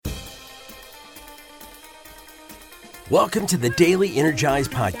Welcome to the Daily Energize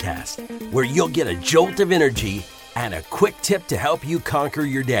Podcast, where you'll get a jolt of energy and a quick tip to help you conquer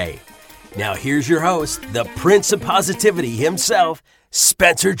your day. Now here's your host, the Prince of Positivity himself,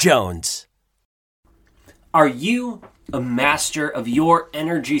 Spencer Jones. Are you a master of your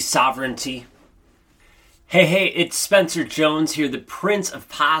energy sovereignty? Hey, it's Spencer Jones here, the Prince of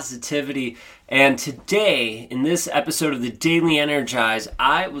Positivity. And today, in this episode of the Daily Energize,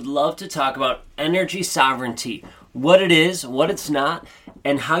 I would love to talk about energy sovereignty, what it is, what it's not,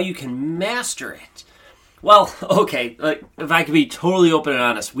 and how you can master it. Well, okay, if I could be totally open and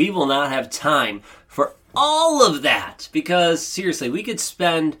honest, we will not have time for all of that because, seriously, we could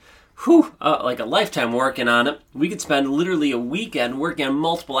spend like a lifetime working on it. We could spend literally a weekend working on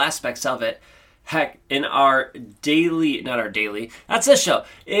multiple aspects of it. Heck, in our daily, that's this show,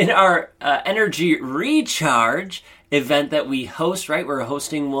 in our energy recharge event that we host, right? We're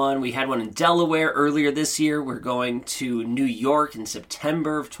hosting one. We had one in Delaware earlier this year. We're going to New York in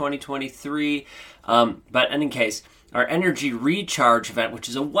September of 2023. But in any case, our energy recharge event, which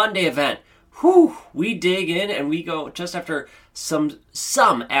is a one-day event, we dig in and we go just after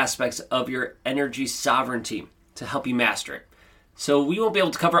some aspects of your energy sovereignty to help you master it. So we won't be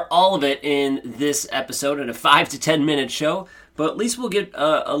able to cover all of it in this episode in a 5 to 10 minute show, but at least we'll get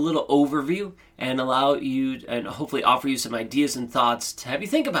a little overview and allow you and hopefully offer you some ideas and thoughts to have you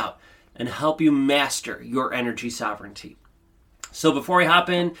think about and help you master your energy sovereignty. So before we hop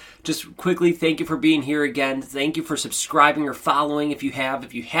in, just quickly, thank you for being here again. Thank you for subscribing or following if you have.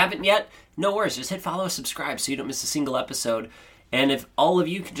 If you haven't yet, no worries. Just hit follow or subscribe so you don't miss a single episode. And if all of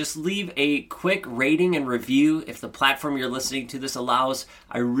you can just leave a quick rating and review, if the platform you're listening to this allows,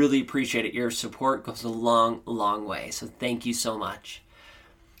 I really appreciate it. Your support goes a long, long way. So thank you so much.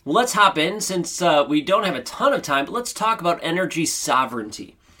 Well, let's hop in since we don't have a ton of time, but let's talk about energy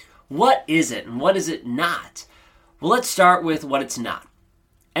sovereignty. What is it and what is it not? Well, let's start with what it's not.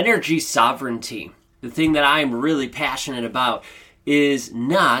 Energy sovereignty, the thing that I'm really passionate about, is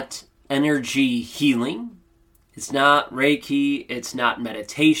not energy healing. It's not Reiki, it's not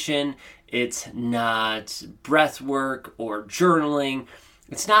meditation, it's not breath work or journaling.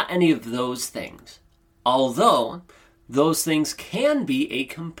 It's not any of those things. Although, those things can be a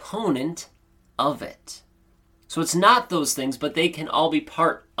component of it. So it's not those things, but they can all be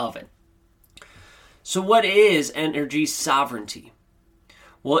part of it. So what is energy sovereignty?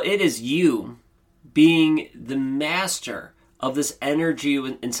 Well, it is you being the master of this energy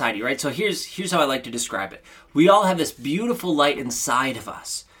inside you, right? So here's how I like to describe it. We all have this beautiful light inside of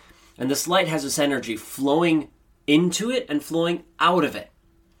us. And this light has this energy flowing into it and flowing out of it.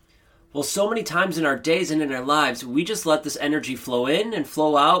 Well, so many times in our days and in our lives, we just let this energy flow in and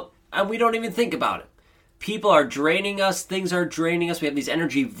flow out, and we don't even think about it. People are draining us. Things are draining us. We have these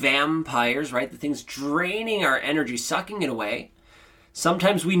energy vampires, right? The things draining our energy, sucking it away.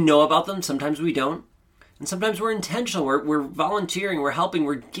 Sometimes we know about them. Sometimes we don't. And sometimes we're intentional. We're volunteering. We're helping.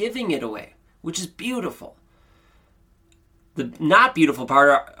 We're giving it away, which is beautiful. The not beautiful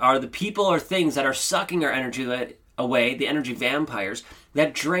part are the people or things that are sucking our energy away, the energy vampires,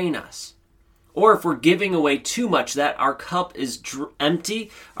 that drain us. Or if we're giving away too much, that our cup is empty,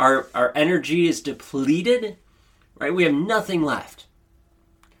 our energy is depleted, right? We have nothing left.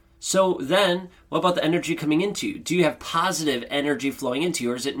 So then, what about the energy coming into you? Do you have positive energy flowing into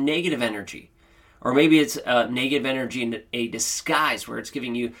you, or is it negative energy? Or maybe it's negative energy in a disguise where it's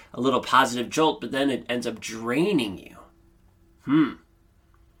giving you a little positive jolt, but then it ends up draining you.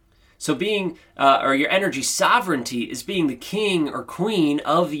 So being, or your energy sovereignty is being the king or queen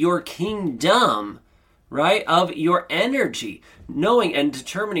of your kingdom, right? Of your energy. Knowing and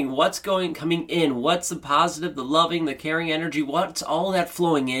determining what's coming in, what's the positive, the loving, the caring energy, what's all that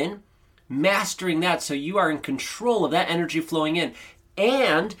flowing in. Mastering that so you are in control of that energy flowing in.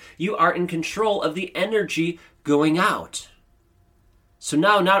 And you are in control of the energy going out. So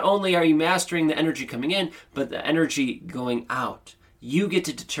now not only are you mastering the energy coming in, but the energy going out. You get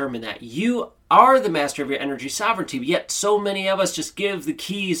to determine that. You are the master of your energy sovereignty, yet so many of us just give the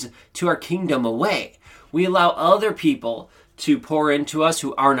keys to our kingdom away. We allow other people to pour into us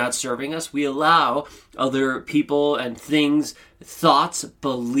who are not serving us. We allow other people and things, thoughts,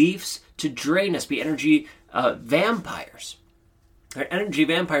 beliefs to drain us, be energy vampires. Our energy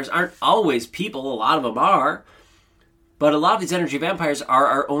vampires aren't always people, a lot of them are, but a lot of these energy vampires are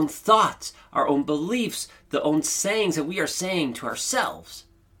our own thoughts, our own beliefs, the own sayings that we are saying to ourselves.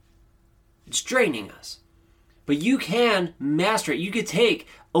 It's draining us. But you can master it. You can take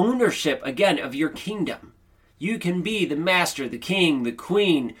ownership, again, of your kingdom. You can be the master, the king, the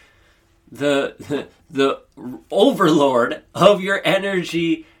queen, the overlord of your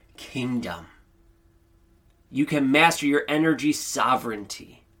energy kingdom. You can master your energy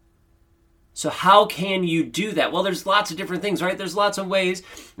sovereignty. So how can you do that? Well, there's lots of different things, right? There's lots of ways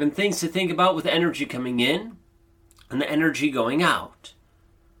and things to think about with the energy coming in and the energy going out.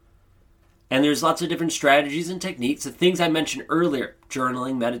 And there's lots of different strategies and techniques. The things I mentioned earlier,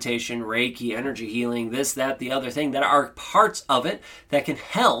 journaling, meditation, Reiki, energy healing, this, that, the other thing, that are parts of it that can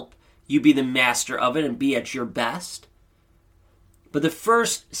help you be the master of it and be at your best. But the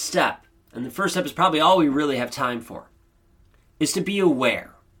first step, and the first step is probably all we really have time for, is to be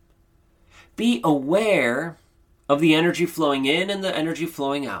aware. Be aware of the energy flowing in and the energy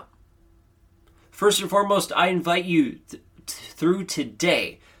flowing out. First and foremost, I invite you through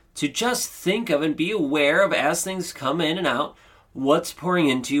today to just think of and be aware of, as things come in and out, what's pouring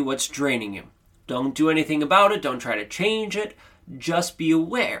into you, what's draining you. Don't do anything about it. Don't try to change it. Just be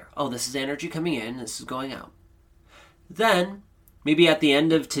aware. Oh, this is energy coming in. This is going out. Then, maybe at the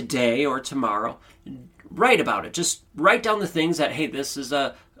end of today or tomorrow, write about it. Just write down the things that, hey, this is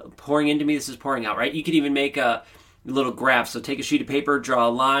pouring into me, this is pouring out, right? You could even make a little graph. So take a sheet of paper, draw a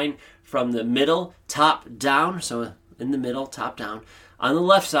line from the middle, top down. So in the middle, top down. On the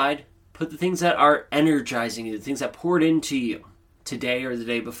left side, put the things that are energizing you, the things that poured into you today or the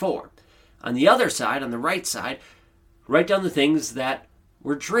day before. On the other side, on the right side, write down the things that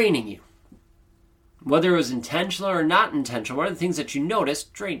were draining you. Whether it was intentional or not intentional, what are the things that you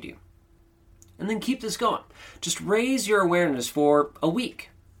noticed drained you? And then keep this going. Just raise your awareness for a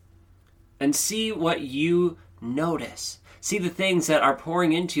week and see what you notice. See the things that are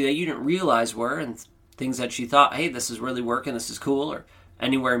pouring into you that you didn't realize were, and things that you thought, hey, this is really working, this is cool, or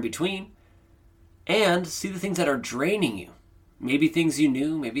anywhere in between. And see the things that are draining you. Maybe things you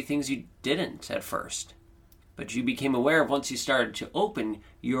knew, maybe things you didn't at first. But you became aware of once you started to open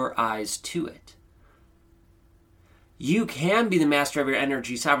your eyes to it. You can be the master of your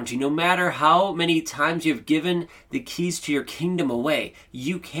energy sovereignty. No matter how many times you've given the keys to your kingdom away,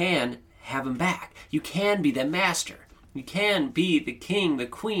 you can have them back. You can be the master. You can be the king, the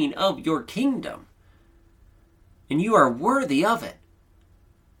queen of your kingdom. And you are worthy of it.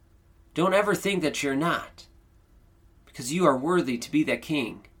 Don't ever think that you're not. Because you are worthy to be that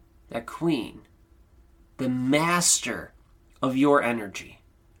king, that queen, the master of your energy.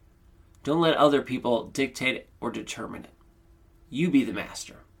 Don't let other people dictate it or determine it. You be the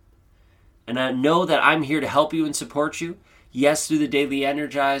master. And I know that I'm here to help you and support you. Yes, through the Daily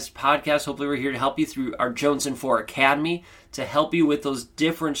Energized podcast. Hopefully we're here to help you through our Jones and Four Academy to help you with those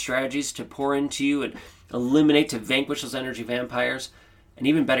different strategies to pour into you and eliminate, to vanquish those energy vampires. And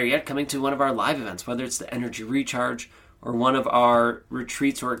even better yet, coming to one of our live events, whether it's the Energy Recharge or one of our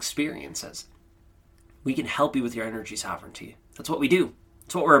retreats or experiences. We can help you with your energy sovereignty. That's what we do.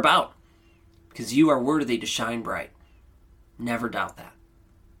 That's what we're about. Because you are worthy to shine bright. Never doubt that.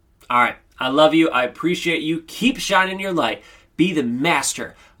 All right. I love you. I appreciate you. Keep shining your light. Be the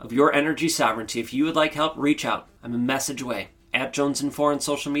master of your energy sovereignty. If you would like help, reach out. I'm a message away. At Jones and Four on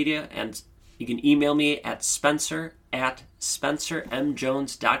social media. And you can email me at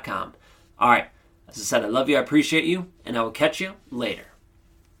spencer@spencermjones.com. All right. As I said, I love you. I appreciate you. And I will catch you later.